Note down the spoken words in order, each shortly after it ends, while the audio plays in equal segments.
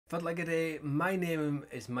Felt like a day. My name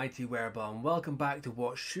is Mighty Wereball and welcome back to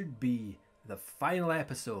what should be the final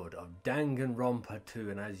episode of Danganronpa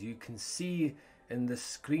 2. And as you can see in the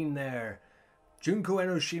screen there, Junko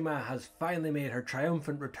Enoshima has finally made her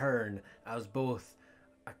triumphant return as both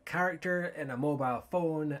a character in a mobile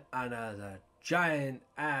phone and as a giant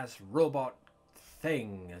ass robot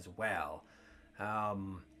thing as well.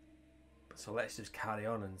 So let's just carry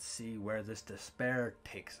on and see where this despair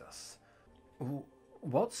takes us.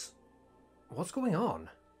 What's going on?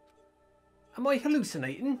 Am I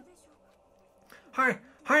hallucinating? I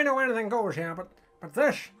know anything goes here, but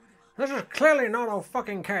this is clearly not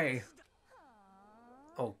okay.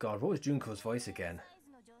 Oh god, what was Junko's voice again?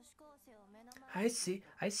 I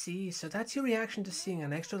see. So that's your reaction to seeing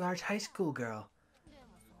an extra large high school girl.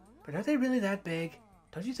 But are they really that big?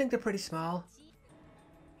 Don't you think they're pretty small?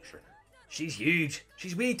 She's huge.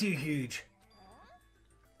 She's way too huge.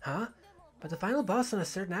 Huh? But the final boss in a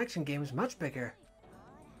certain action game is much bigger.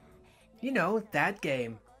 You know, that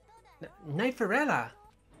game. Nightfarella.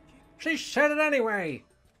 She said it anyway.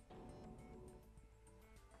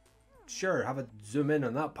 Sure, have a zoom in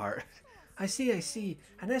on that part. I see.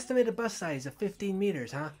 An estimated bust size of 15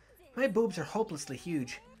 meters, huh? My boobs are hopelessly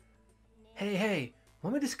huge. Hey,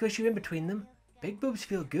 want me to squish you in between them? Big boobs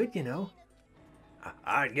feel good, you know.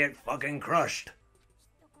 I'd get fucking crushed.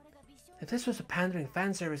 If this was a pandering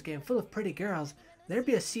fanservice game full of pretty girls, there'd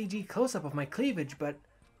be a CG close-up of my cleavage, but...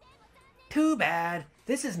 Too bad!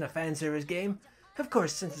 This isn't a fanservice game. Of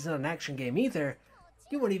course, since it's not an action game either,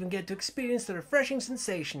 you won't even get to experience the refreshing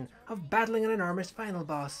sensation of battling an enormous final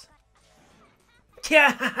boss.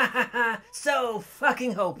 Tja! So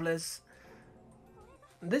fucking hopeless!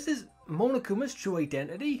 This is Monokuma's true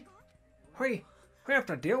identity? We have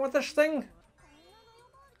to deal with this thing?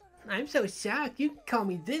 I'm so shocked you call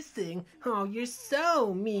me this thing. Oh, you're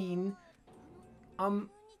so mean.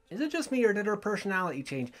 Is it just me or did her personality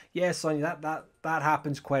change? Yes, Sonia, that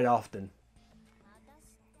happens quite often.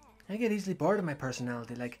 I get easily bored of my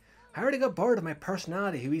personality. Like, I already got bored of my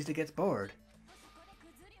personality who easily gets bored.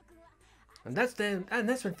 And that's when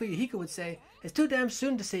Fuyuhiko would say, it's too damn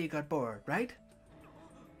soon to say you got bored, right?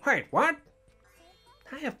 Wait, what?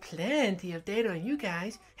 I have plenty of data on you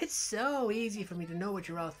guys. It's so easy for me to know what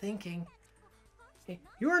you're all thinking.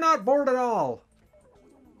 You're not bored at all.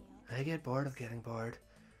 I get bored of getting bored.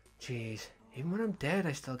 Jeez, even when I'm dead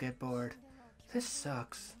I still get bored. This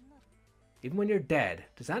sucks. Even when you're dead,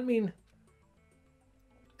 does that mean...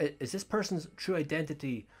 Is this person's true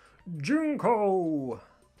identity Junko?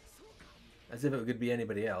 As if it could be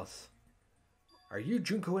anybody else. Are you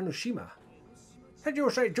Junko Enoshima? Did you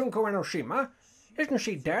say Junko Enoshima? Isn't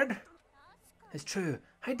she dead? It's true.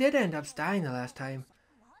 I did end up dying the last time.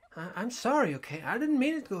 I'm sorry, okay? I didn't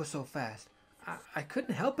mean it to go so fast. I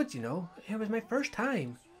couldn't help it, you know. It was my first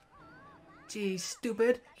time. Gee,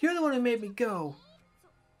 stupid. You're the one who made me go.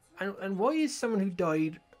 And why is someone who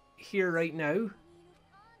died here right now? Do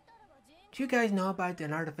you guys know about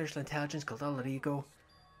an artificial intelligence called Alter Ego?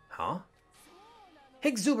 Huh?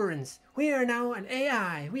 Exuberance! We are now an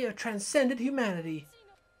AI. We have transcended humanity.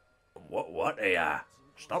 What AI?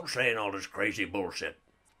 Stop saying all this crazy bullshit.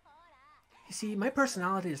 You see, my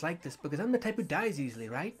personality is like this because I'm the type who dies easily,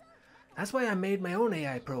 right? That's why I made my own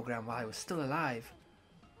AI program while I was still alive.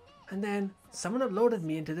 And then, someone uploaded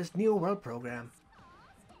me into this Neo World program.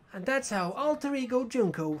 And that's how Alter Ego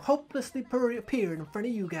Junko hopelessly appeared in front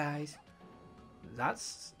of you guys.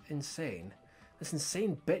 That's insane. This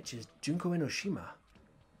insane bitch is Junko Enoshima.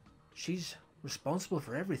 She's responsible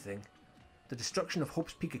for everything. The destruction of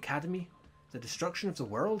Hope's Peak Academy, the destruction of the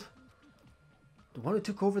world. The one who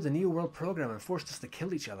took over the Neo World program and forced us to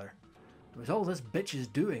kill each other. It was all this bitch is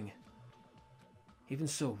doing. Even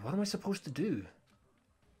so, what am I supposed to do?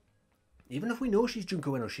 Even if we know she's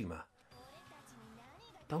Junko Enoshima.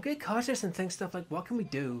 Don't get cautious and think stuff like, what can we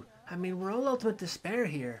do? I mean, we're all ultimate despair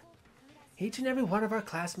here. Each and every one of our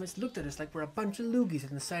classmates looked at us like we're a bunch of loogies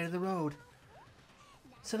on the side of the road.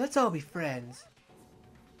 So let's all be friends.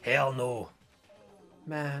 Hell no.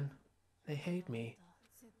 Man, they hate me.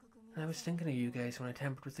 And I was thinking of you guys when I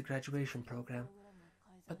tampered with the graduation program.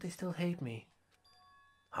 But they still hate me.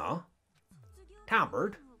 Huh?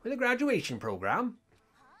 Tampered with the graduation program?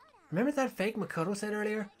 Remember that fake Makoto said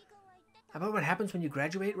earlier? About what happens when you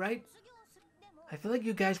graduate, right? I feel like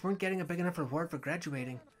you guys weren't getting a big enough reward for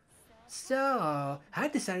graduating. So, I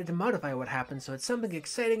decided to modify what happened so it's something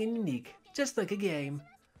exciting and unique. Just like a game.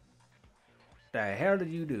 The hell did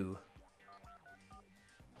you do?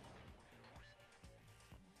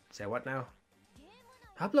 Say what now?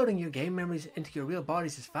 Uploading your game memories into your real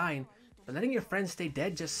bodies is fine, but letting your friends stay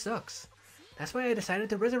dead just sucks. That's why I decided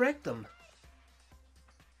to resurrect them.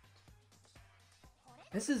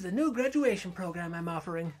 This is the new graduation program I'm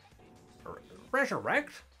offering.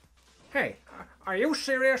 Resurrect? Hey, are you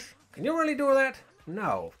serious? Can you really do that?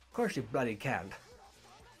 No, of course you bloody can't.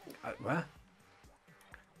 What?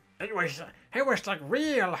 It was like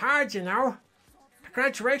real hard, you know. The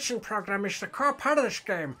graduation program is the core part of this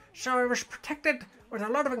game, so it was protected with a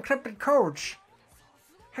lot of encrypted codes.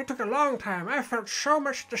 It took a long time. I felt so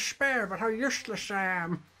much despair about how useless I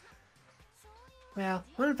am. Well,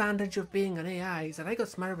 one advantage of being an AI is that I got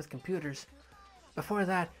smarter with computers. Before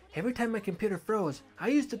that, every time my computer froze, I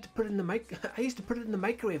used it to put it in the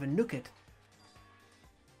microwave and nuke it.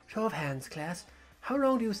 Show of hands, class. How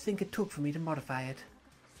long do you think it took for me to modify it?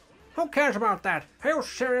 Who cares about that? Are you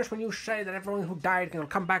serious when you say that everyone who died can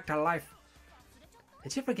come back to life?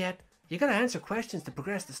 Did you forget? You gotta answer questions to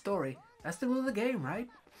progress the story. That's the rule of the game, right?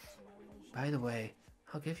 By the way,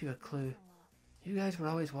 I'll give you a clue. You guys were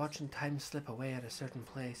always watching time slip away at a certain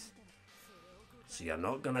place. So you're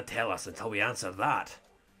not gonna tell us until we answer that?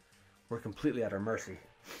 We're completely at our mercy.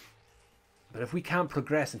 But if we can't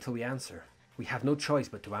progress until we answer, we have no choice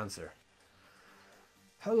but to answer.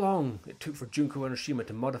 How long it took for Junko Enoshima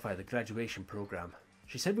to modify the graduation program?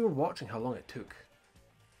 She said we were watching how long it took.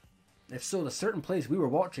 If so, the certain place we were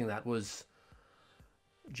watching that was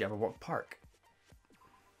Jabberwock Park.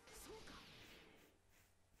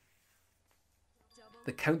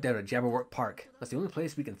 The countdown at Jabberwock Park. That's the only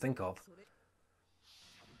place we can think of.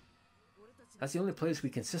 That's the only place we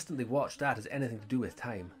consistently watch that has anything to do with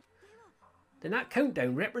time. Then that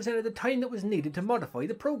countdown represented the time that was needed to modify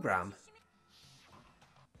the program.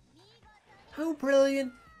 How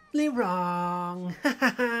brilliantly wrong!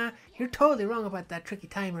 You're totally wrong about that tricky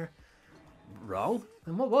timer. Wrong?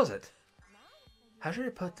 Then what was it? How should I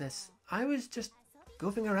put this? I was just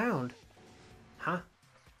goofing around. Huh?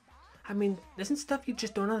 I mean, isn't stuff you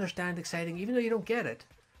just don't understand exciting even though you don't get it?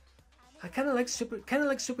 I kind of like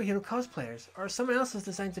superhero cosplayers or someone else's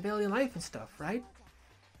designs of alien life and stuff, right?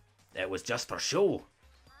 It was just for show.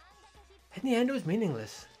 In the end, it was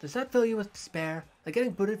meaningless. Does that fill you with despair? Like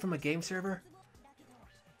getting booted from a game server?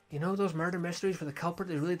 You know those murder mysteries where the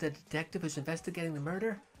culprit is really the detective who's investigating the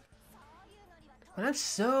murder? When I'm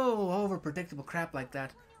so over predictable crap like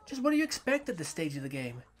that, just what do you expect at this stage of the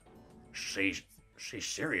game? She's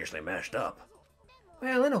seriously messed up.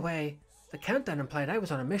 Well, in a way, the countdown implied I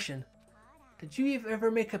was on a mission. Did you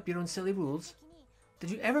ever make up your own silly rules?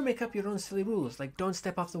 Like don't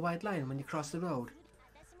step off the white line when you cross the road?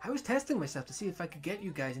 I was testing myself to see if I could get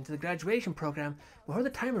you guys into the graduation program before the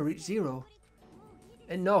timer reached 0.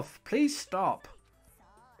 Enough, please stop.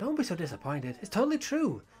 Don't be so disappointed, it's totally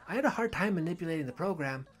true. I had a hard time manipulating the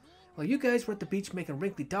program. While you guys were at the beach making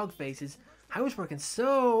wrinkly dog faces, I was working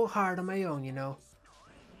so hard on my own, you know.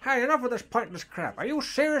 Hey, enough with this pointless crap. Are you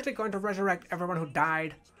seriously going to resurrect everyone who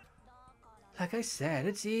died? Like I said,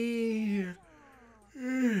 it's easy.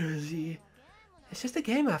 It's just a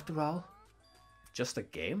game after all. Just a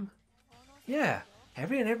game? Yeah,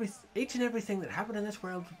 each and everything that happened in this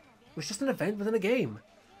world was just an event within a game.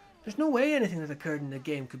 There's no way anything that occurred in a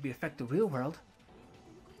game could affect the real world.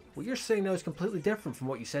 What you're saying now is completely different from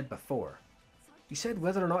what you said before. You said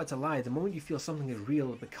whether or not it's a lie, the moment you feel something is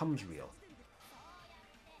real, it becomes real.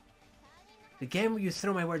 The game where you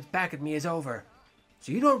throw my words back at me is over,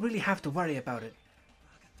 so you don't really have to worry about it.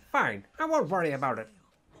 Fine, I won't worry about it.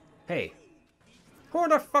 Hey.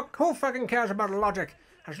 Who fucking cares about logic?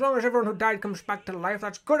 As long as everyone who died comes back to life,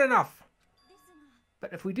 that's good enough.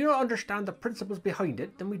 But if we do not understand the principles behind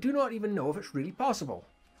it, then we do not even know if it's really possible.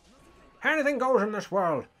 Anything goes in this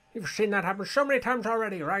world. You've seen that happen so many times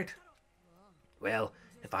already, right? Well,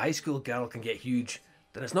 if a high school girl can get huge,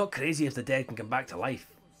 then it's not crazy if the dead can come back to life,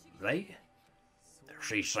 right?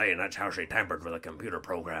 She's saying that's how she tampered with a computer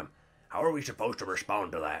program. How are we supposed to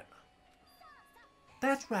respond to that?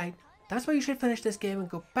 That's right. That's why you should finish this game and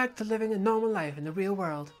go back to living a normal life in the real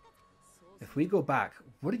world. If we go back,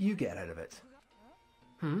 what do you get out of it?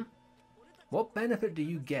 What benefit do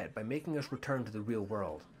you get by making us return to the real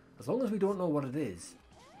world? As long as we don't know what it is.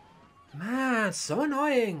 Man, so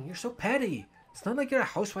annoying. You're so petty. It's not like you're a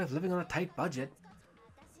housewife living on a tight budget.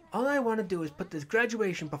 All I want to do is put this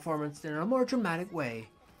graduation performance in a more dramatic way.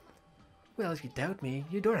 Well, if you doubt me,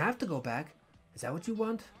 you don't have to go back. Is that what you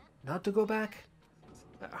want? Not to go back?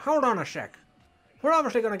 Hold on a sec. We're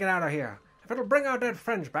obviously going to get out of here. If it'll bring our dead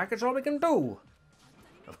friends back, it's all we can do.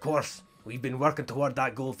 Of course, we've been working toward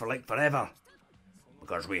that goal for like forever.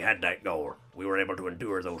 Because we had that goal, we were able to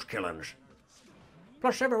endure those killings.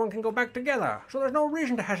 Plus everyone can go back together, so there's no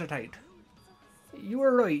reason to hesitate. You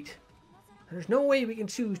are right. There's no way we can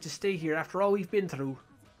choose to stay here after all we've been through.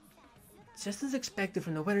 Just as expected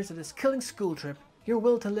from the winners of this killing school trip, your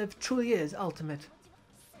will to live truly is ultimate.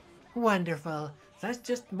 Wonderful. That's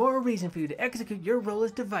just more reason for you to execute your role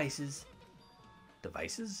as devices.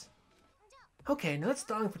 Devices? Okay, now let's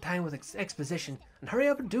stall for time with exposition and hurry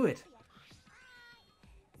up and do it.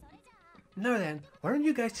 Now then, why don't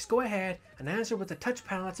you guys just go ahead and answer with the touch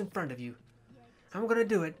panel that's in front of you. I'm gonna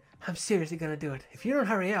do it. I'm seriously gonna do it. If you don't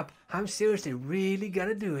hurry up, I'm seriously really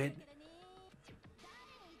gonna do it.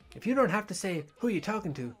 If you don't have to say who you're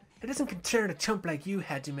talking to, it doesn't concern a chump like you,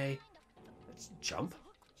 Hajime. It's chump?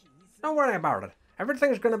 Don't worry about it.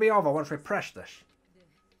 Everything's gonna be over once we press this.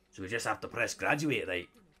 So we just have to press graduate, right?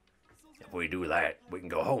 If we do that, we can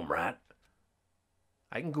go home, right?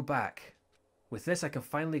 I can go back. With this, I can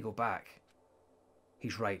finally go back.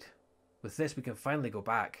 He's right. With this, we can finally go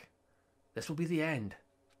back. This will be the end.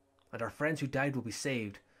 And our friends who died will be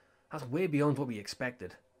saved. That's way beyond what we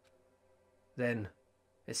expected. Then,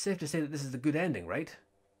 it's safe to say that this is the good ending, right?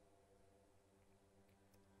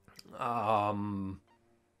 I'll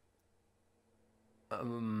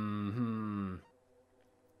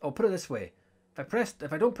put it this way.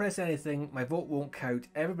 If I don't press anything, my vote won't count.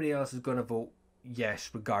 Everybody else is going to vote yes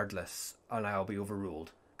regardless, and I'll be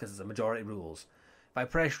overruled because it's a majority rules. If I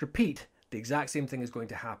press repeat, the exact same thing is going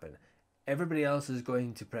to happen. Everybody else is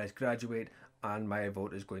going to press graduate, and my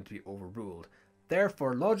vote is going to be overruled.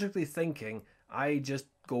 Therefore, logically thinking, I just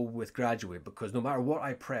go with graduate, because no matter what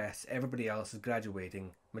I press, everybody else is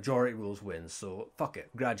graduating. Majority rules wins, so fuck it,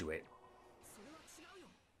 graduate.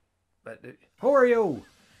 But who are you?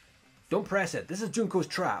 Don't press it. This is Junko's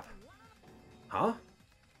trap. Huh?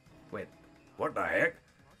 Wait. What the heck?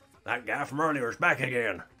 That guy from earlier is back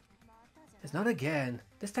again. It's not again.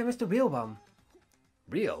 This time it's the real one.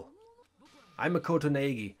 Real? I'm Makoto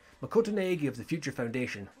Naegi. Makoto Naegi of the Future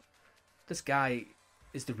Foundation. This guy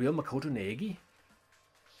is the real Makoto Naegi?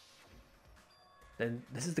 Then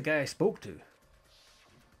this is the guy I spoke to.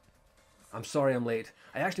 I'm sorry I'm late.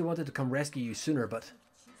 I actually wanted to come rescue you sooner, but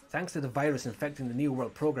thanks to the virus infecting the Neo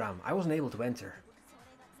World program, I wasn't able to enter.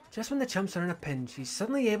 Just when the chumps are in a pinch, he's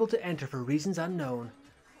suddenly able to enter for reasons unknown.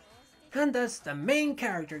 And thus, the main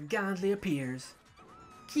character gallantly appears.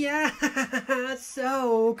 Yeah,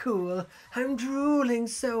 so cool. I'm drooling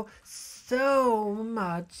so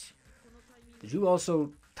much. Did you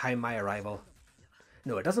also time my arrival?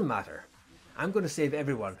 No, it doesn't matter. I'm going to save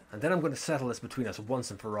everyone, and then I'm going to settle this between us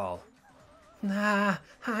once and for all. Nah,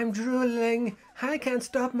 I'm drooling. I can't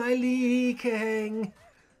stop my leaking.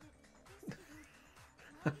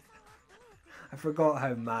 I forgot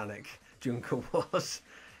how manic Junko was.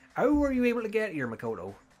 How were you able to get here,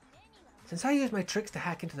 Makoto? Since I used my tricks to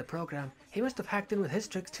hack into the program, he must have hacked in with his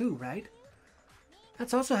tricks too, right?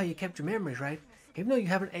 That's also how you kept your memories, right? Even though you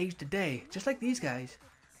haven't aged a day, just like these guys.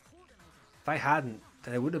 If I hadn't,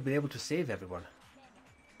 then I would have been able to save everyone.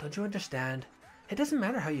 Don't you understand? It doesn't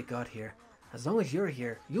matter how you got here. As long as you're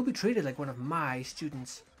here, you'll be treated like one of my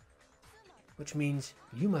students. Which means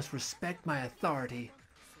you must respect my authority.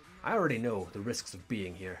 I already know the risks of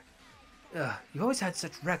being here. You always had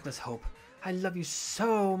such reckless hope. I love you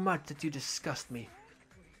so much that you disgust me.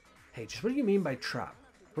 Hey, just what do you mean by trap?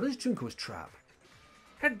 What is Junko's trap?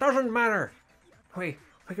 It doesn't matter. We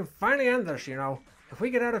can finally end this, you know. If we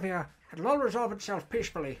get out of here, it'll all resolve itself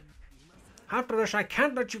peacefully. After this, I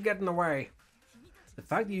can't let you get in the way. The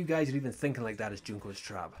fact that you guys are even thinking like that is Junko's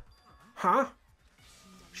trap. Huh?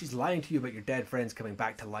 She's lying to you about your dead friends coming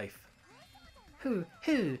back to life. Who?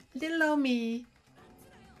 Little old me.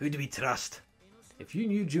 Who do we trust? If you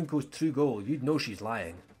knew Junko's true goal, you'd know she's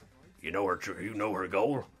lying. You know her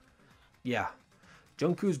goal? Yeah.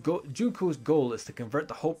 Junko's goal is to convert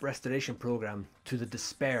the Hope Restoration Program to the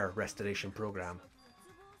Despair Restoration Program.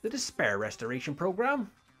 The Despair Restoration Program?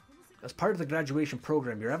 As part of the graduation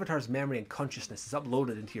program, your avatar's memory and consciousness is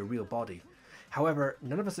uploaded into your real body. However,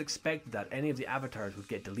 none of us expected that any of the avatars would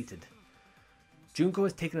get deleted. Junko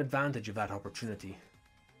has taken advantage of that opportunity.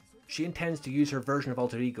 She intends to use her version of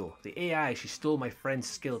Alter Ego, the AI she stole my friend's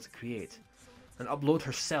skill to create, and upload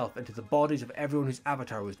herself into the bodies of everyone whose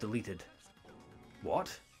avatar was deleted.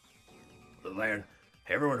 What? But then,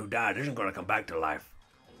 everyone who died isn't going to come back to life.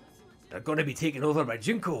 They're going to be taken over by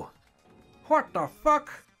Junko. What the fuck?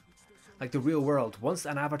 Like the real world, once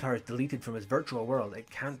an avatar is deleted from his virtual world, it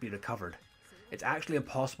can't be recovered. It's actually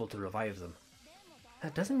impossible to revive them.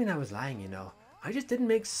 That doesn't mean I was lying, you know. I just didn't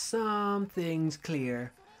make some things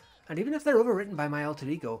clear. And even if they're overwritten by my alter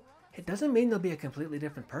ego, it doesn't mean they'll be a completely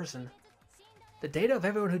different person. The data of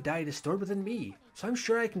everyone who died is stored within me, so I'm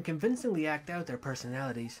sure I can convincingly act out their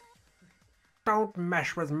personalities. Don't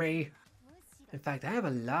mess with me. In fact, I have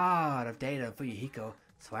a lot of data of Fuyuhiko,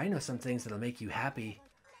 so I know some things that'll make you happy.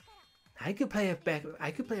 I could play a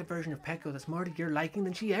version of Peko that's more to your liking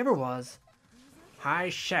than she ever was. I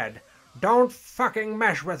said, don't fucking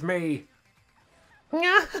mess with me.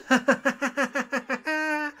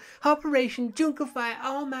 Operation Junkify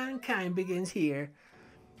All Mankind begins here.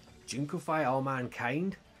 Junkify all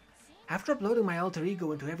mankind? After uploading my alter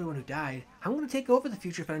ego into everyone who died, I'm going to take over the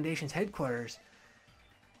Future Foundation's headquarters.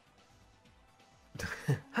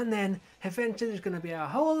 And then, eventually there's going to be a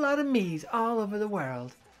whole lot of me's all over the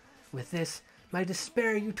world. With this, my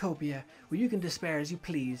despair utopia, where you can despair as you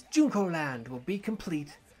please, Junko Land, will be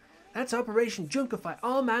complete. That's Operation Junkify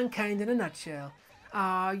All Mankind in a nutshell.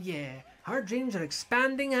 Ah, yeah, our dreams are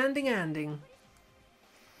expanding and.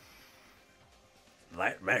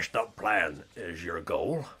 That messed up plan is your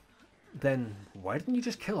goal? Then why didn't you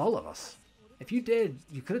just kill all of us? If you did,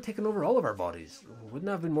 you could have taken over all of our bodies. Wouldn't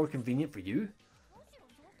that have been more convenient for you?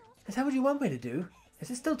 Is that what you want me to do? Is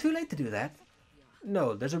it still too late to do that?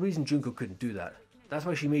 No, there's a reason Junko couldn't do that. That's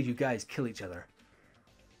why she made you guys kill each other.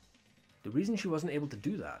 The reason she wasn't able to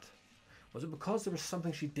do that, was it because there was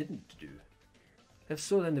something she didn't do? If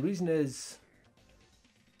so, then the reason is...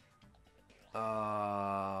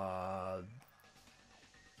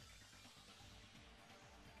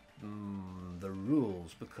 the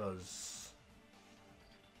rules, because...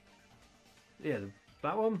 Yeah,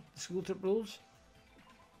 that one? The school trip rules?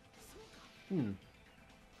 The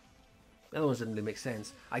other ones didn't really make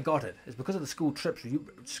sense. I got it. It's because of the school trips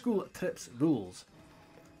rules.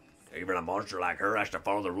 Even a monster like her has to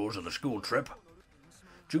follow the rules of the school trip.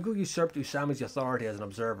 Junko usurped Usami's authority as an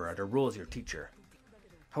observer and her role as your teacher.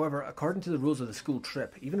 However, according to the rules of the school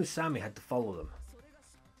trip, even Usami had to follow them.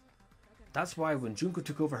 That's why when Junko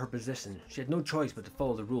took over her position, she had no choice but to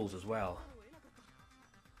follow the rules as well.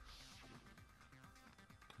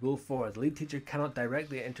 Rule 4. The lead teacher cannot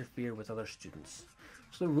directly interfere with other students.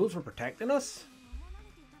 So the rules were protecting us?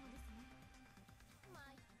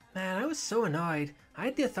 Man, I was so annoyed. I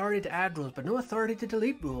had the authority to add rules, but no authority to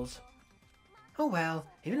delete rules. Oh well,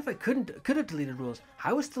 even if I could have deleted rules,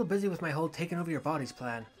 I was still busy with my whole taking over your bodies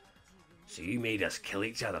plan. So you made us kill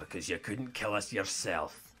each other because you couldn't kill us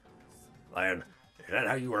yourself. Lion, is that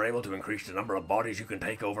how you were able to increase the number of bodies you can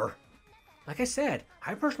take over? Like I said,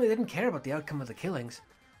 I personally didn't care about the outcome of the killings.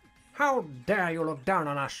 How dare you look down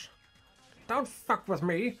on us? Don't fuck with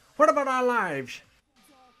me. What about our lives?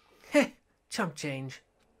 Heh, chump change.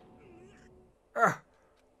 I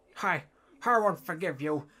won't forgive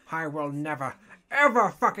you. I will never, ever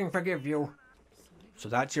fucking forgive you. So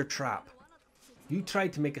that's your trap. You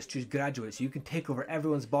tried to make us choose graduates so you can take over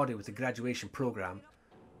everyone's body with the graduation program.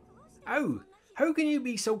 Ow! How can you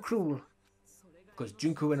be so cruel? Because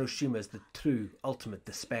Junko Enoshima is the true, ultimate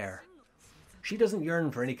despair. She doesn't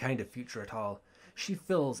yearn for any kind of future at all. She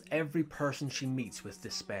fills every person she meets with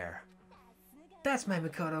despair. That's my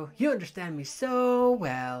Mikoto. You understand me so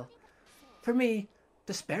well. For me,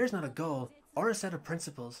 despair is not a goal, or a set of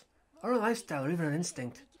principles, or a lifestyle, or even an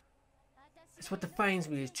instinct. It's what defines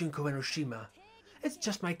me as Junko Enoshima. It's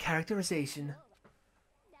just my characterization.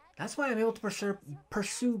 That's why I'm able to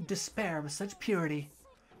pursue despair with such purity.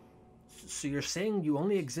 So you're saying you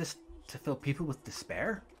only exist to fill people with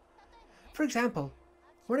despair? For example,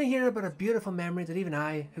 when I hear about a beautiful memory that even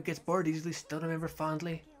I, who gets bored easily, still remember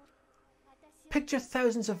fondly. Picture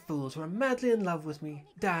thousands of fools who are madly in love with me,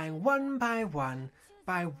 dying one by one,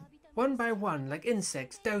 like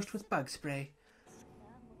insects doused with bug spray.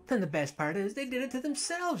 And the best part is, they did it to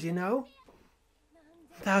themselves, you know.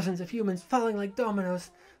 Thousands of humans falling like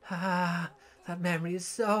dominoes. Ah, that memory is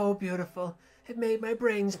so beautiful. It made my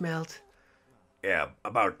brains melt. Yeah,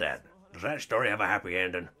 about that. Does that story have a happy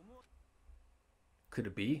ending? Could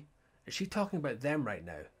it be? Is she talking about them right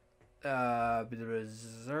now? The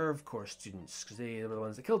reserve corps students, because they were the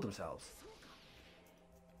ones that killed themselves.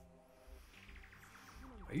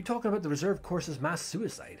 Are you talking about the reserve course's mass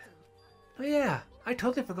suicide? Oh yeah, I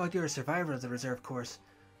totally forgot you're a survivor of the reserve course.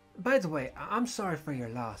 By the way, I'm sorry for your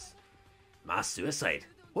loss. Mass suicide?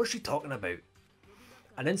 What's she talking about?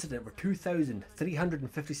 An incident where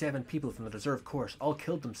 2,357 people from the reserve course all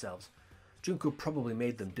killed themselves. Junko probably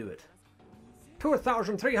made them do it.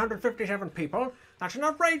 2,357 people? That's an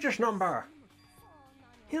outrageous number!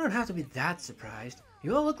 You don't have to be that surprised.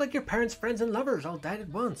 You all look like your parents' friends and lovers all died at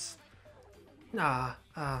once. That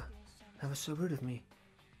was so rude of me.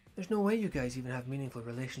 There's no way you guys even have meaningful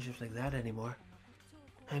relationships like that anymore.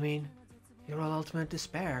 I mean, you're all ultimate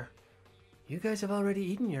despair. You guys have already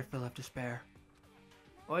eaten your fill of despair.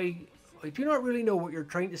 I do not really know what you're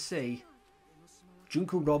trying to say.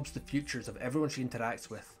 Junko robs the futures of everyone she interacts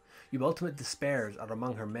with. You ultimate despairs are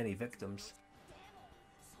among her many victims.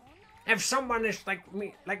 If someone is like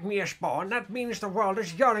me is born, that means the world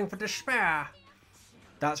is yearning for despair.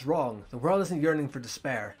 That's wrong. The world isn't yearning for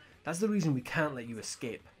despair. That's the reason we can't let you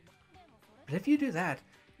escape. But if you do that,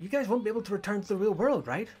 you guys won't be able to return to the real world,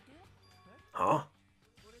 right? Huh?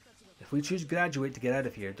 If we choose graduate to get out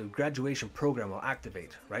of here, the graduation program will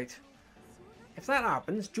activate, right? If that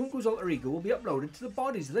happens, Junko's alter ego will be uploaded to the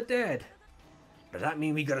bodies of the dead. Does that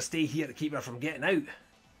mean we gotta stay here to keep her from getting out?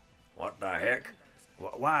 What the heck?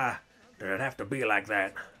 Why does it have to be like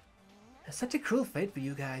that? It's such a cruel fate for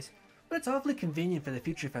you guys, but it's awfully convenient for the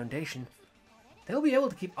Future Foundation. They'll be able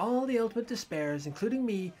to keep all the Ultimate Despairs, including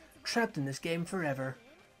me, trapped in this game forever.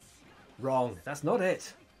 Wrong, that's not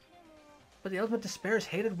it. But the Ultimate Despair is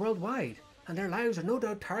hated worldwide, and their lives are no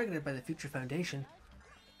doubt targeted by the Future Foundation.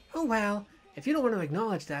 Oh well, if you don't want to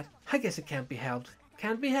acknowledge that, I guess it can't be helped.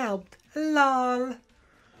 Can't be helped. LOL.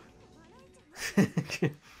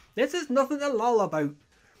 This is nothing to lol about.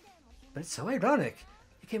 But it's so ironic.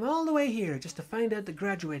 You came all the way here just to find out that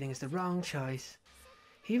graduating is the wrong choice.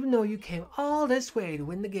 Even though you came all this way to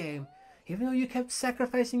win the game. Even though you kept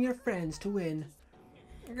sacrificing your friends to win.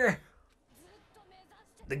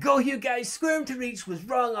 The goal you guys squirmed to reach was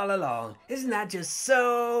wrong all along. Isn't that just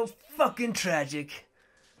so fucking tragic?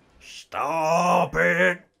 Stop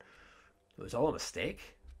it! It was all a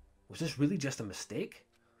mistake? Was this really just a mistake?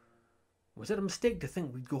 Was it a mistake to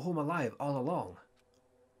think we'd go home alive all along?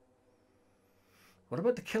 What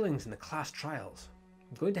about the killings and the class trials?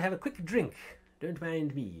 I'm going to have a quick drink. Don't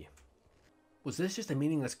mind me. Was this just a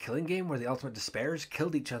meaningless killing game where the Ultimate Despairs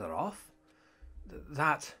killed each other off?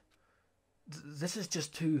 This is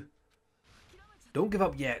just too... Don't give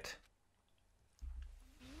up yet.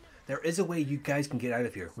 There is a way you guys can get out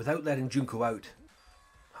of here without letting Junko out.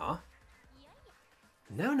 Huh?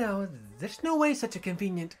 No, there's no way such a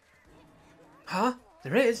convenient... Huh?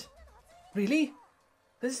 There is? Really?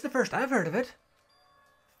 This is the first I've heard of it.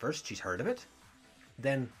 First she's heard of it?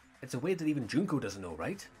 Then it's a way that even Junko doesn't know,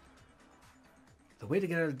 right? The way to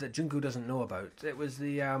get out that Junko doesn't know about. It was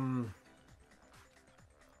the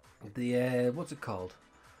what's it called?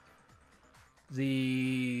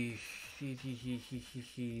 The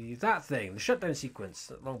that thing, the shutdown sequence,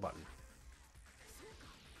 that long button.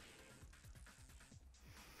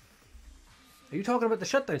 Are you talking about the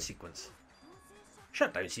shutdown sequence?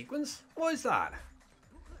 Shutdown sequence? What is that?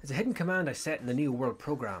 It's a hidden command I set in the Neo World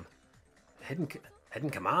program. Hidden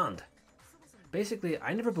command? Basically,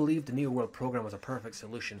 I never believed the Neo World program was a perfect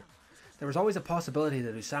solution. There was always a possibility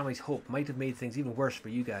that Usami's hope might have made things even worse for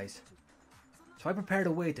you guys. So I prepared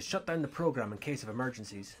a way to shut down the program in case of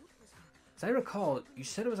emergencies. As I recall, you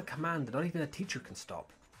said it was a command that not even a teacher can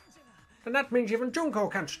stop. Then that means even Junko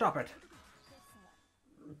can't stop it.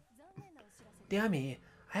 Dear me,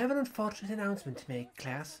 I have an unfortunate announcement to make,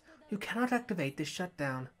 class. You cannot activate this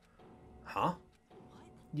shutdown. Huh?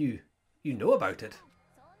 You know about it.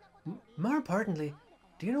 More importantly,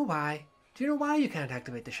 do you know why? Do you know why you can't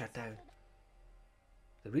activate the shutdown?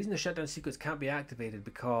 The reason the shutdown sequence can't be activated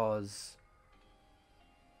because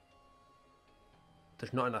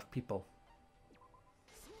there's not enough people.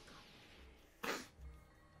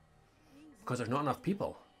 Because there's not enough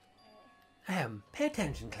people. Pay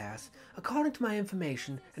attention, class. According to my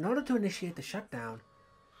information, in order to initiate the shutdown,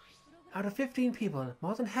 out of 15 people,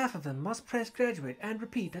 more than half of them must press graduate and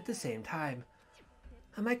repeat at the same time.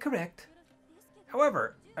 Am I correct?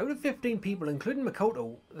 However, out of 15 people, including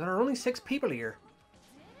Makoto, there are only 6 people here.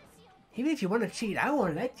 Even if you want to cheat, I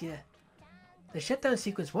won't let you. The shutdown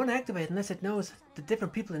sequence won't activate unless it knows that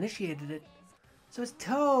different people initiated it. So it's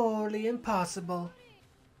totally impossible.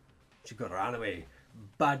 She got her anime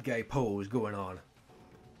bad guy pose going on.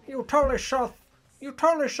 You totally saw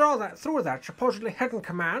that through that supposedly hidden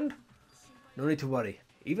command. No need to worry.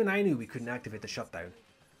 Even I knew we couldn't activate the shutdown.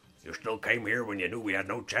 You still came here when you knew we had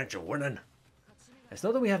no chance of winning? It's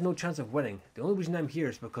not that we have no chance of winning. The only reason I'm here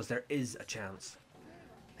is because there is a chance.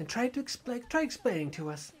 Then try explaining to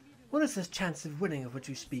us. What is this chance of winning of which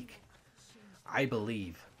you speak? I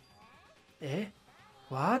believe. Eh?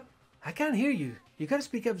 What? I can't hear you. You gotta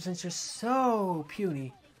speak up since you're so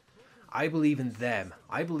puny. I believe in them.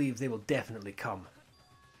 I believe they will definitely come.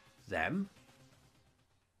 Them?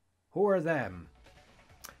 Who are them?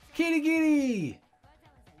 Kirigiri!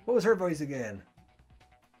 What was her voice again?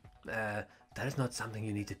 That is not something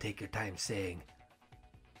you need to take your time saying.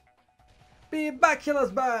 Be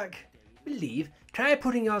Bacula's back! Believe. Try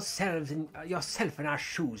putting yourself in our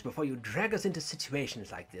shoes before you drag us into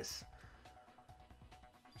situations like this.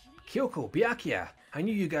 Kyoko, Byakuya, I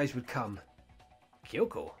knew you guys would come.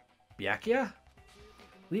 Kyoko? Byakuya?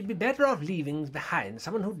 We'd be better off leaving behind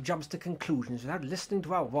someone who jumps to conclusions without listening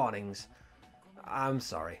to our warnings. I'm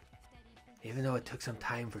sorry. Even though it took some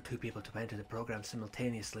time for 2 people to enter the program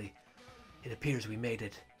simultaneously, it appears we made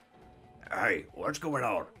it. Hey, what's going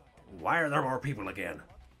on? Why are there more people again?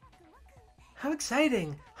 How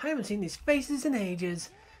exciting! I haven't seen these faces in ages.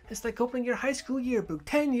 It's like opening your high school yearbook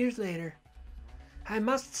 10 years later. I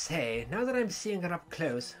must say, now that I'm seeing her up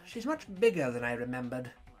close, she's much bigger than I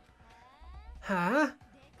remembered. Huh?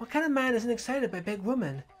 What kind of man isn't excited by big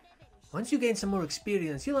women? Once you gain some more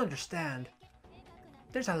experience, you'll understand.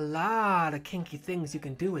 There's a lot of kinky things you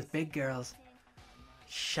can do with big girls.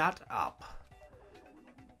 Shut up.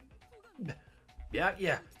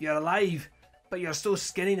 Yeah, you're alive, but you're so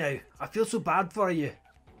skinny now. I feel so bad for you.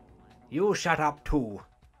 You shut up too.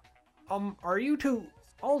 Are you two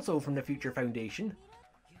also from the Future Foundation?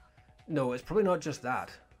 No, it's probably not just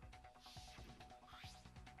that.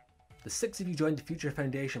 The 6 of you joined the Future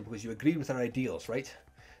Foundation because you agreed with our ideals, right?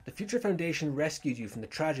 The Future Foundation rescued you from the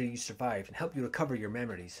tragedy you survived and helped you recover your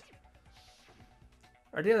memories.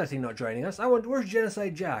 Are the other team not joining us? Where's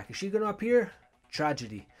Genocide Jack? Is she going to appear?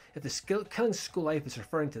 Tragedy. If the Killing School Life is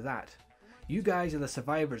referring to that. You guys are the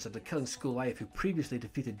survivors of the Killing School Life who previously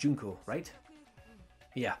defeated Junko, right?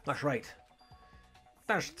 Yeah, that's right.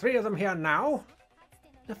 There's 3 of them here now.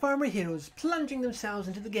 The former heroes plunging themselves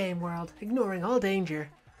into the game world, ignoring all danger.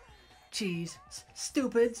 Jeez,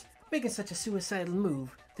 stupids, making such a suicidal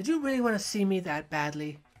move. Did you really want to see me that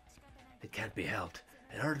badly? It can't be helped.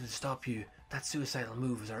 In order to stop you, that suicidal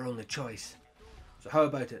move is our only choice. So how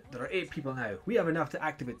about it? There are 8 people now. We have enough to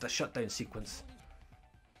activate the shutdown sequence.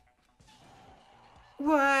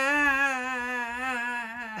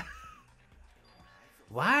 Why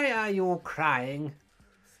are you crying?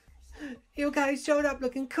 You guys showed up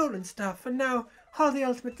looking cool and stuff, and now all the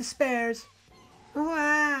ultimate despairs.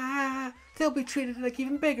 They'll be treated like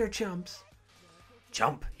even bigger chumps.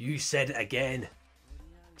 Chump, you said it again.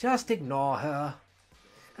 Just ignore her.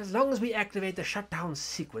 As long as we activate the shutdown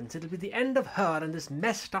sequence, it'll be the end of her and this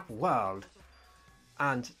messed up world.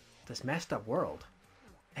 And this messed up world?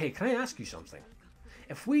 Hey, can I ask you something?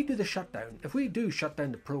 If we do shut down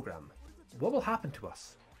the program, what will happen to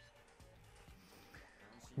us?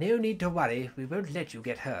 No need to worry, we won't let you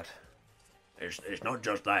get hurt. It's not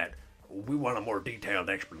just that. We want a more detailed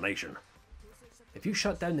explanation. If you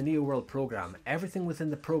shut down the Neo World program, everything within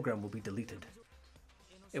the program will be deleted.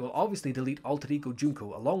 It will obviously delete Alter Ego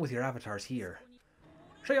Junko along with your avatars here.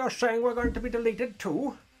 So you're saying we're going to be deleted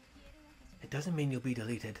too? It doesn't mean you'll be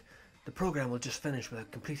deleted. The program will just finish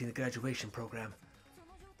without completing the graduation program.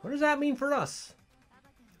 What does that mean for us?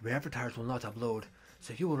 Your avatars will not upload,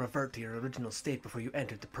 so you will revert to your original state before you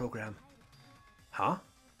entered the program. Huh?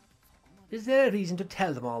 Is there a reason to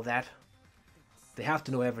tell them all that? They have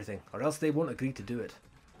to know everything, or else they won't agree to do it.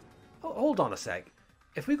 Oh, hold on a sec.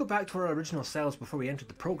 If we go back to our original selves before we entered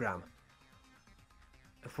the program,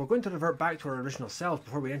 if we're going to revert back to our original selves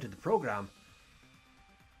before we entered the program,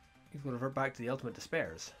 you can revert back to the ultimate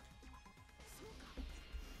despairs.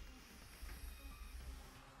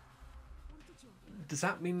 Does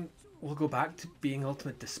that mean we'll go back to being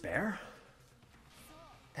ultimate despair?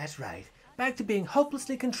 That's right. Back to being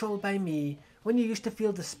hopelessly controlled by me when you used to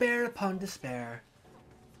feel despair upon despair.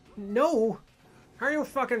 No! Are you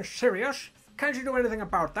fucking serious? Can't you do anything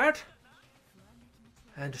about that?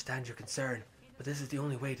 I understand your concern, but this is the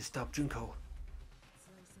only way to stop Junko.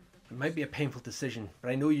 It might be a painful decision,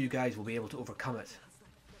 but I know you guys will be able to overcome it.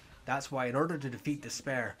 That's why in order to defeat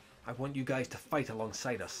despair, I want you guys to fight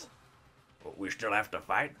alongside us. But we still have to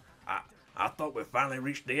fight? I thought we finally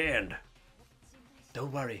reached the end.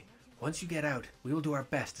 Don't worry. Once you get out, we will do our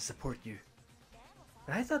best to support you.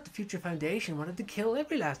 But I thought the Future Foundation wanted to kill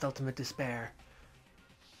every last ultimate despair.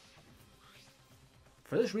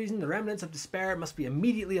 For this reason, the remnants of despair must be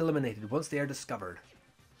immediately eliminated once they are discovered.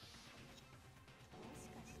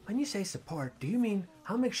 When you say support, do you mean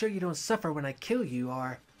I'll make sure you don't suffer when I kill you,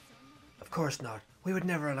 or... Of course not. We would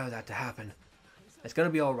never allow that to happen. It's going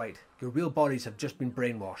to be alright. Your real bodies have just been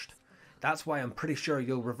brainwashed. That's why I'm pretty sure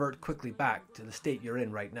you'll revert quickly back to the state you're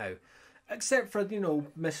in right now. Except for, you know,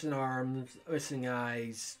 missing arms, missing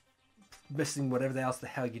eyes, missing whatever else the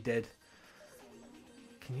hell you did.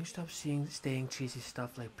 Can you stop saying cheesy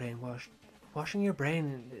stuff like brainwashed? Washing your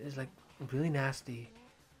brain is like really nasty.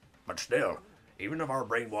 But still, even if our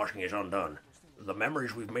brainwashing is undone, the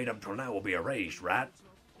memories we've made up till now will be erased, right?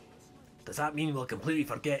 Does that mean we'll completely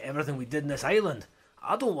forget everything we did in this island?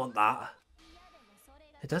 I don't want that.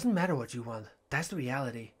 It doesn't matter what you want. That's the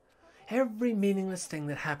reality. Every meaningless thing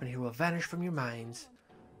that happened here will vanish from your minds.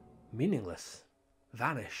 Meaningless?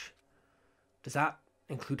 Vanish? Does that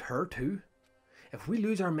include her too? If we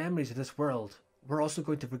lose our memories of this world, we're also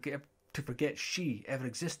going to forget she ever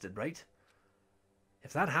existed, right?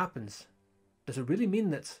 If that happens, does it really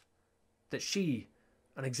mean that she,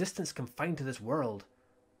 an existence confined to this world,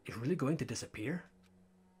 is really going to disappear?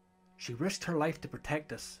 She risked her life to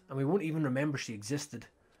protect us, and we won't even remember she existed.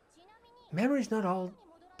 Memory's not all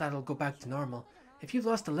that'll go back to normal. If you've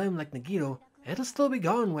lost a limb like Nagito, it'll still be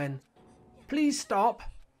gone when... Please stop!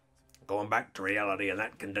 Going back to reality in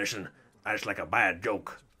that condition, that's like a bad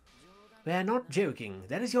joke. We're not joking.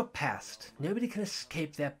 That is your past. Nobody can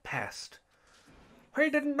escape their past. We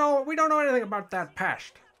don't know anything about that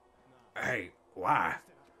past. Hey, why?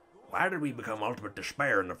 Why did we become ultimate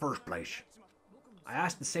despair in the first place? I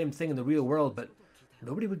asked the same thing in the real world, but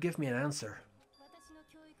nobody would give me an answer.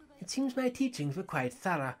 It seems my teachings were quite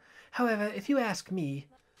thorough. However, if you ask me,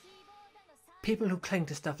 people who cling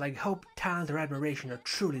to stuff like hope, talent, or admiration are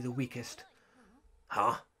truly the weakest.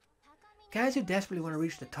 Huh? Guys who desperately want to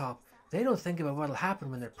reach the top, they don't think about what'll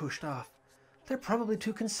happen when they're pushed off. They're probably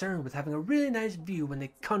too concerned with having a really nice view when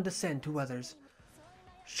they condescend to others.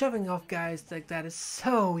 Shoving off guys like that is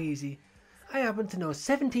so easy. I happen to know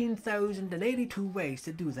 17,082 ways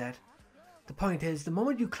to do that. The point is, the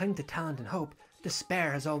moment you cling to talent and hope,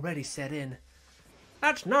 despair has already set in.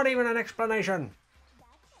 That's not even an explanation.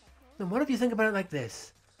 Then what if you think about it like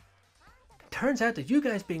this? It turns out that you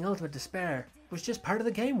guys being ultimate despair was just part of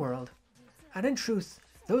the game world. And in truth,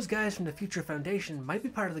 those guys from the Future Foundation might be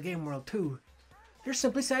part of the game world too. They're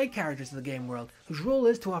simply side characters of the game world, whose role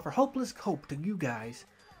is to offer hopeless hope to you guys.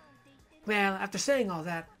 Well, after saying all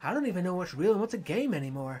that, I don't even know what's real and what's a game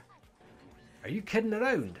anymore. Are you kidding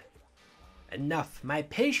around? Enough, my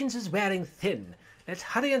patience is wearing thin. Let's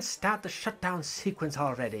hurry and start the shutdown sequence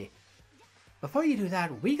already. Before you do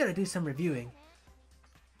that, we gotta do some reviewing.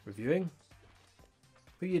 Reviewing?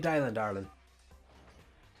 Who you dialing, darling?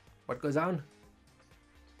 What goes on?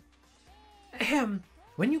 Ahem.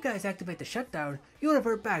 When you guys activate the shutdown, you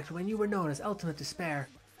revert back to when you were known as Ultimate Despair,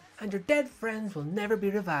 and your dead friends will never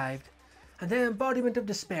be revived, and the embodiment of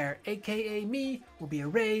despair, aka me, will be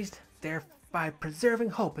erased, thereby preserving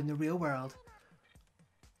hope in the real world.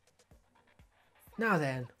 Now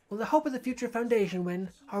then, will the hope of the Future Foundation win,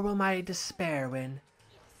 or will my despair win?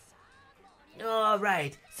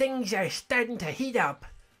 Alright, things are starting to heat up.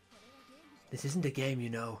 This isn't a game, you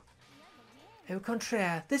know. Au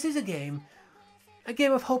contraire, this is a game. A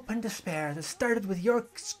game of hope and despair that started with your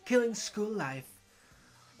killing school life.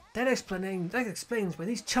 That explains why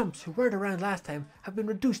these chumps who weren't around last time have been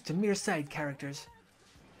reduced to mere side characters.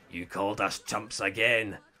 You called us chumps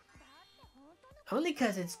again. Only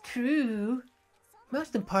 'cause it's true.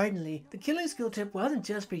 Most importantly, the killing school trip wasn't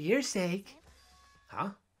just for your sake.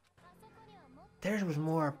 Huh? There was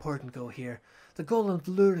more important goal here. The goal of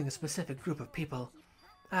luring a specific group of people.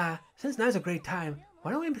 Since now's a great time,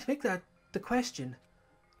 why don't we make that the question?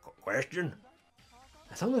 Question?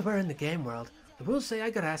 As long as we're in the game world, the rules say I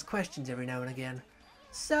gotta ask questions every now and again.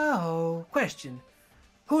 So, question.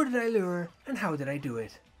 Who did I lure, and how did I do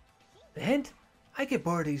it? The hint? I get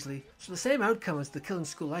bored easily, so the same outcome as the killing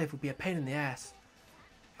school life would be a pain in the ass.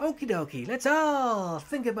 Okie dokie, let's all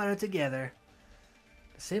think about it together.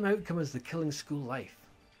 The same outcome as the killing school life.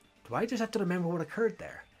 Do I just have to remember what occurred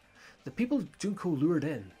there? The people Junko lured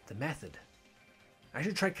in, the method. I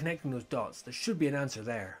should try connecting those dots. There should be an answer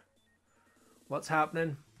there. What's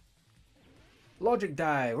happening? Logic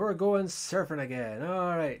die, we're going surfing again.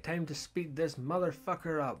 Alright, time to speed this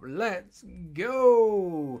motherfucker up. Let's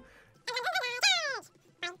go!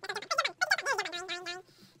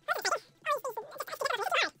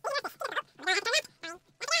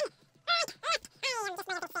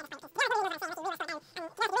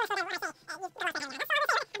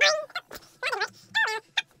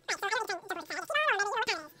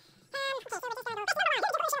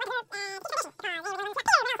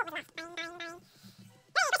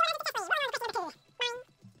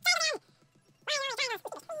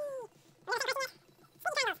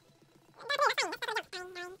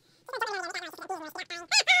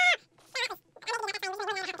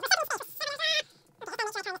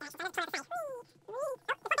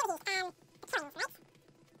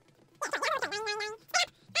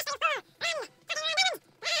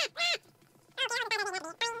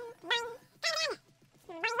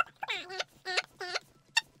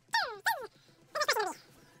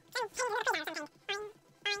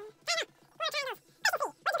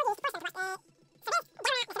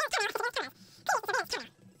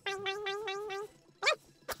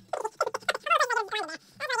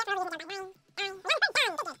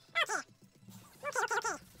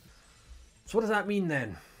 So what does that mean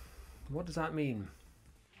then? What does that mean?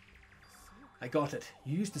 I got it.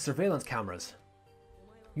 You used the surveillance cameras.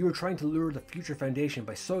 You were trying to lure the Future Foundation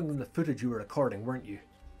by showing them the footage you were recording, weren't you?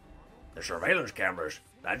 The surveillance cameras?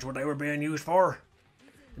 That's what they were being used for?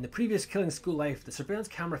 In the previous Killing School Life, the surveillance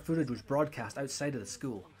camera footage was broadcast outside of the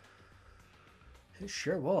school. It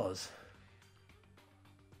sure was.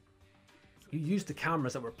 You used the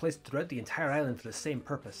cameras that were placed throughout the entire island for the same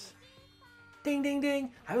purpose. Ding ding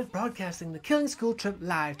ding! I was broadcasting the killing school trip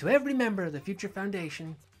live to every member of the Future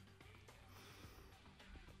Foundation.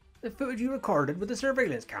 The footage you recorded with the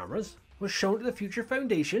surveillance cameras was shown to the Future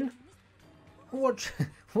Foundation. What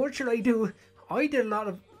should I do? I did a lot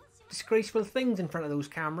of disgraceful things in front of those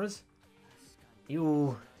cameras.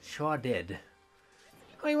 You sure did.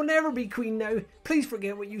 I will never be queen now. Please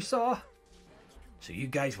forget what you saw. So you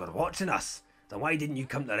guys were watching us? Then why didn't you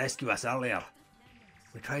come to rescue us earlier?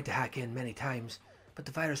 We tried to hack in many times, but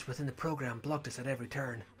the virus within the program blocked us at every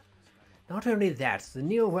turn. Not only that, the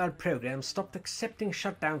Neo World program stopped accepting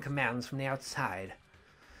shutdown commands from the outside.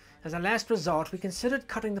 As a last resort, we considered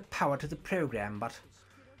cutting the power to the program, but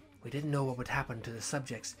we didn't know what would happen to the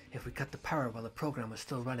subjects if we cut the power while the program was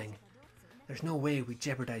still running. There's no way we'd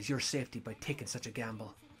jeopardize your safety by taking such a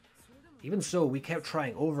gamble. Even so, we kept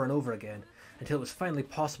trying over and over again until it was finally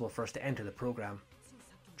possible for us to enter the program.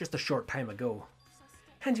 Just a short time ago.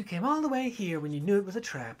 And you came all the way here when you knew it was a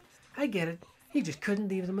trap. I get it. You just couldn't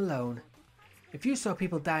leave them alone. If you saw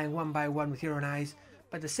people dying one by one with your own eyes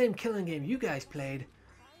by the same killing game you guys played,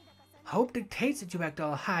 hope dictates that you act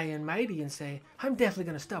all high and mighty and say, I'm definitely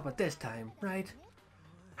going to stop it this time, right?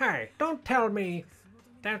 Hey, don't tell me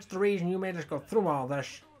that's the reason you made us go through all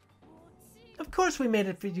this. Of course we made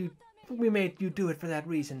it for you. We made you do it for that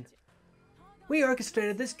reason. We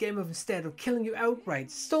orchestrated this game instead of killing you outright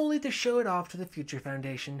solely to show it off to the Future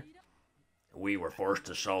Foundation. We were forced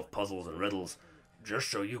to solve puzzles and riddles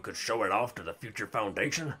just so you could show it off to the Future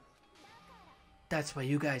Foundation? That's why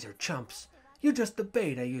you guys are chumps. You're just the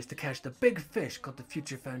bait I used to catch the big fish called the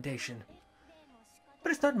Future Foundation.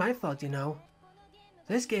 But it's not my fault, you know.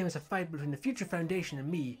 This game is a fight between the Future Foundation and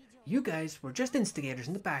me. You guys were just instigators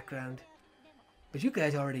in the background. But you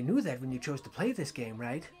guys already knew that when you chose to play this game,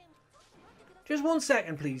 right? Just 1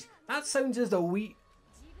 second, please. That sounds as though we...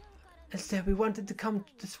 Instead, we wanted to come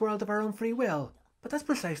to this world of our own free will. But that's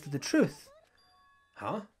precisely the truth.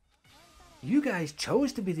 Huh? You guys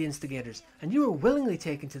chose to be the instigators, and you were willingly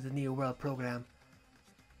taken to the Neo World program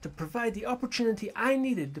to provide the opportunity I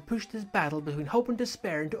needed to push this battle between hope and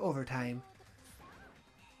despair into overtime.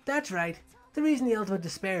 That's right. The reason the Ultimate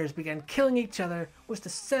Despairs began killing each other was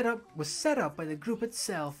set up by the group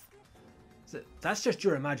itself. So that's just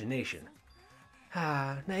your imagination.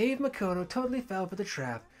 Ah, naive Makoto totally fell for the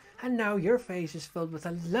trap, and now your face is filled with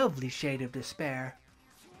a lovely shade of despair.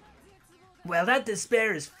 Well, that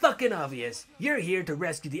despair is fucking obvious. You're here to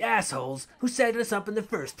rescue the assholes who set us up in the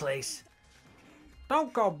first place.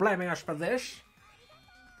 Don't go blaming us for this.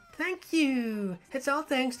 Thank you. It's all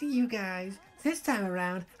thanks to you guys. This time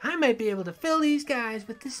around, I might be able to fill these guys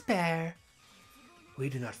with despair. We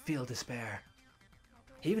do not feel despair.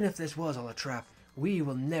 Even if this was all a trap, we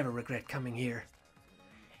will never regret coming here.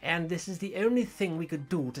 And this is the only thing we could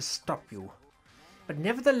do to stop you. But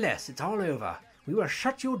nevertheless, it's all over. We will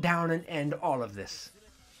shut you down and end all of this.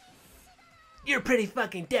 You're pretty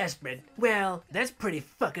fucking desperate. Well, that's pretty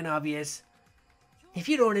fucking obvious. If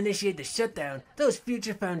you don't initiate the shutdown, those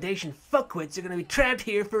Future Foundation fuckwits are gonna be trapped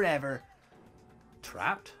here forever.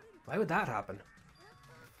 Trapped? Why would that happen?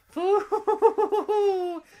 Didn't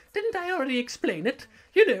I already explain it?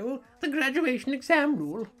 You know, the graduation exam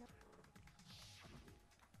rule.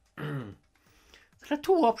 There are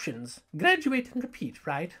 2 options, graduate and repeat,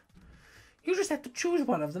 right? You just have to choose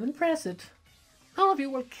one of them and press it. All of you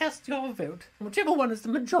will cast your vote, and whichever one is the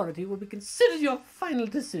majority will be considered your final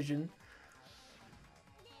decision.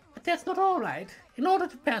 But that's not all right. In order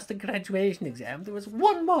to pass the graduation exam, there is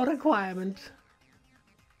one more requirement.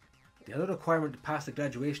 The other requirement to pass the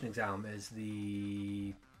graduation exam is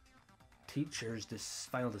the teacher's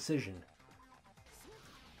final decision.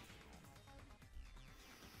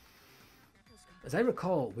 As I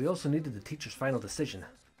recall, we also needed the teacher's final decision.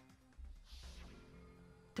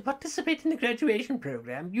 To participate in the graduation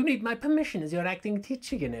program, you need my permission as your acting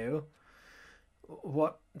teacher, you know.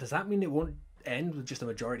 What? Does that mean it won't end with just a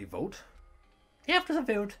majority vote? After the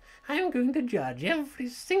vote, I am going to judge every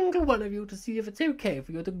single one of you to see if it's okay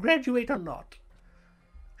for you to graduate or not.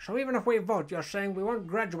 So even if we vote, you're saying we won't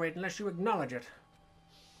graduate unless you acknowledge it?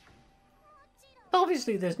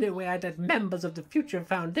 Obviously, there's no way I'd let members of the Future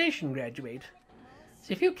Foundation graduate.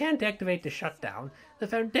 So if you can't activate the shutdown, the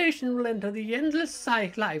Foundation will enter the endless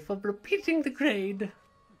life of repeating the grade.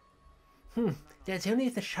 That's only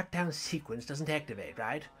if the shutdown sequence doesn't activate,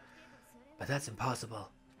 right? But that's impossible.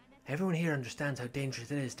 Everyone here understands how dangerous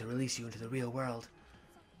it is to release you into the real world.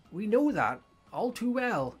 We know that, all too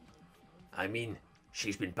well. I mean,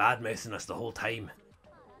 she's been bad-mouthing us the whole time.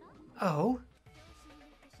 Oh?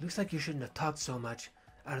 Looks like you shouldn't have talked so much.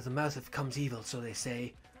 Out of the mouth of comes evil, so they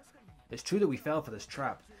say. It's true that we fell for this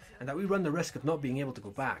trap, and that we run the risk of not being able to go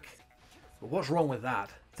back. But what's wrong with that?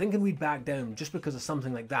 Thinking we'd back down just because of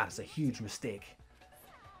something like that is a huge mistake.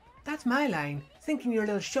 That's my line. Thinking your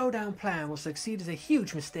little showdown plan will succeed is a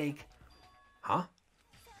huge mistake. Huh?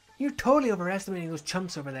 You're totally overestimating those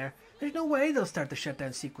chumps over there. There's no way they'll start the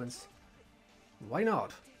shutdown sequence. Why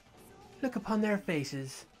not? Look upon their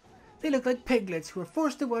faces. They look like piglets who are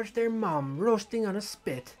forced to watch their mom roasting on a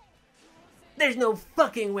spit. There's no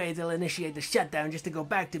fucking way they'll initiate the shutdown just to go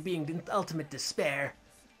back to being the ultimate despair.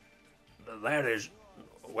 That is...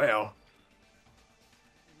 well...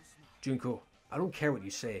 Junko, I don't care what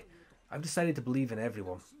you say. I've decided to believe in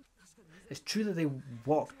everyone. It's true that they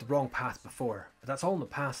walked the wrong path before, but that's all in the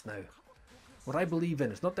past now. What I believe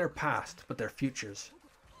in is not their past, but their futures.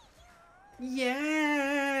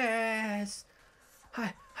 Yes!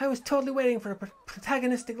 I was totally waiting for a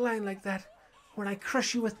protagonistic line like that. When I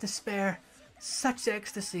crush you with despair. Such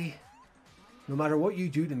ecstasy. No matter what you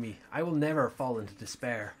do to me, I will never fall into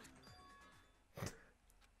despair.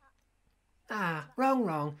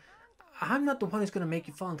 Wrong. I'm not the one who's going to make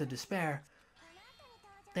you fall into despair.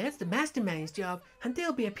 That's the Mastermind's job, and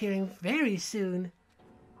they'll be appearing very soon.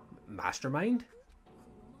 Mastermind?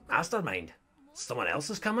 Mastermind? Someone else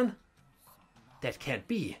is coming? That can't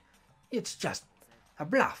be. It's just a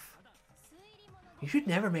bluff. You should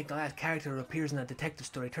never make the last character who appears in a detective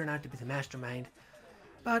story turn out to be the Mastermind.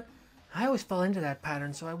 But I always fall into that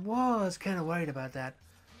pattern, so I was kind of worried about that.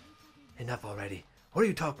 Enough already. What are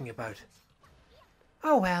you talking about?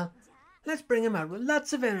 Oh well, let's bring him out with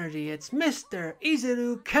lots of energy. It's Mr.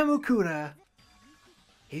 Izuru Kamukura.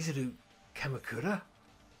 Izuru Kamukura?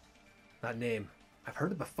 That name, I've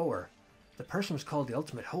heard it before. The person was called the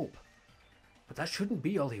Ultimate Hope. But that shouldn't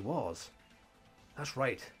be all he was. That's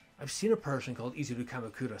right. I've seen a person called Izuru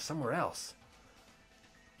Kamakura somewhere else.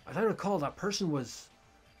 As I recall, that person was...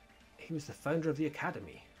 he was the founder of the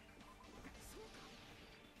academy.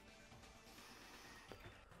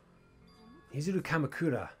 Izuru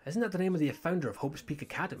Kamakura, isn't that the name of the founder of Hope's Peak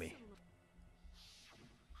Academy?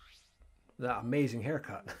 That amazing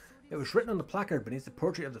haircut. It was written on the placard beneath the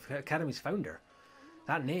portrait of the academy's founder.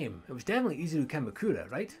 That name, it was definitely Izuru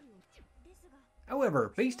Kamakura, right?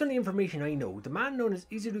 However, based on the information I know, the man known as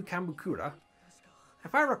Izuru Kamakura,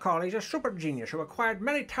 if I recall, he's a super genius who acquired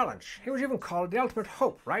many talents. He was even called the Ultimate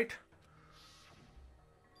Hope, right?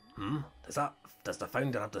 Does the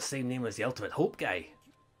founder have the same name as the Ultimate Hope guy?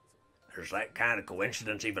 Is that kind of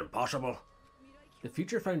coincidence even possible? The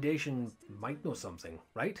Future Foundation might know something,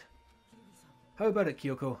 right? How about it,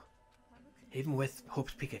 Kyoko? Even with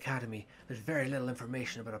Hope's Peak Academy, there's very little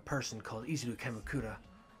information about a person called Izuru Kamakura.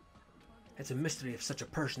 It's a mystery if such a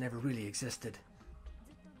person ever really existed.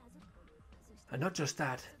 And not just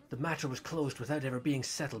that, the matter was closed without ever being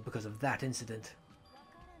settled because of that incident.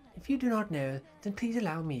 If you do not know, then please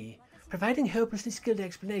allow me. Providing hopelessly skilled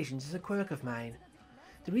explanations is a quirk of mine.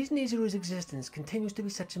 The reason Izuru's existence continues to be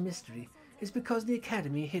such a mystery is because the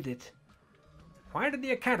Academy hid it. Why did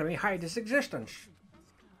the Academy hide its existence?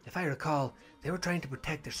 If I recall, they were trying to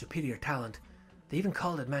protect their superior talent. They even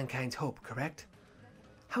called it Mankind's Hope, correct?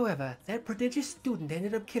 However, that prodigious student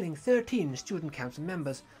ended up killing 13 student council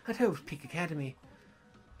members at Hope's Peak Academy.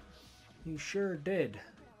 He sure did.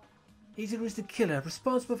 Izuru was the killer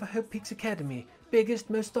responsible for Hope Peak's Academy, biggest,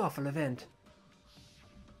 most awful event.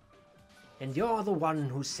 And you're the one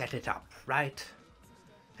who set it up, right?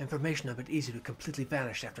 Information about Izuru completely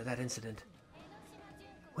vanished after that incident.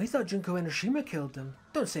 We thought Junko Enoshima killed them.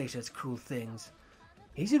 Don't say such cruel things.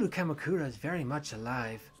 Izuru Kamakura is very much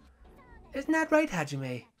alive. Isn't that right,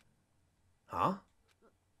 Hajime? Huh?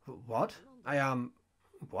 What?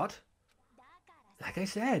 What? Like I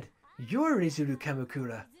said, you're Izuru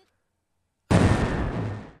Kamakura.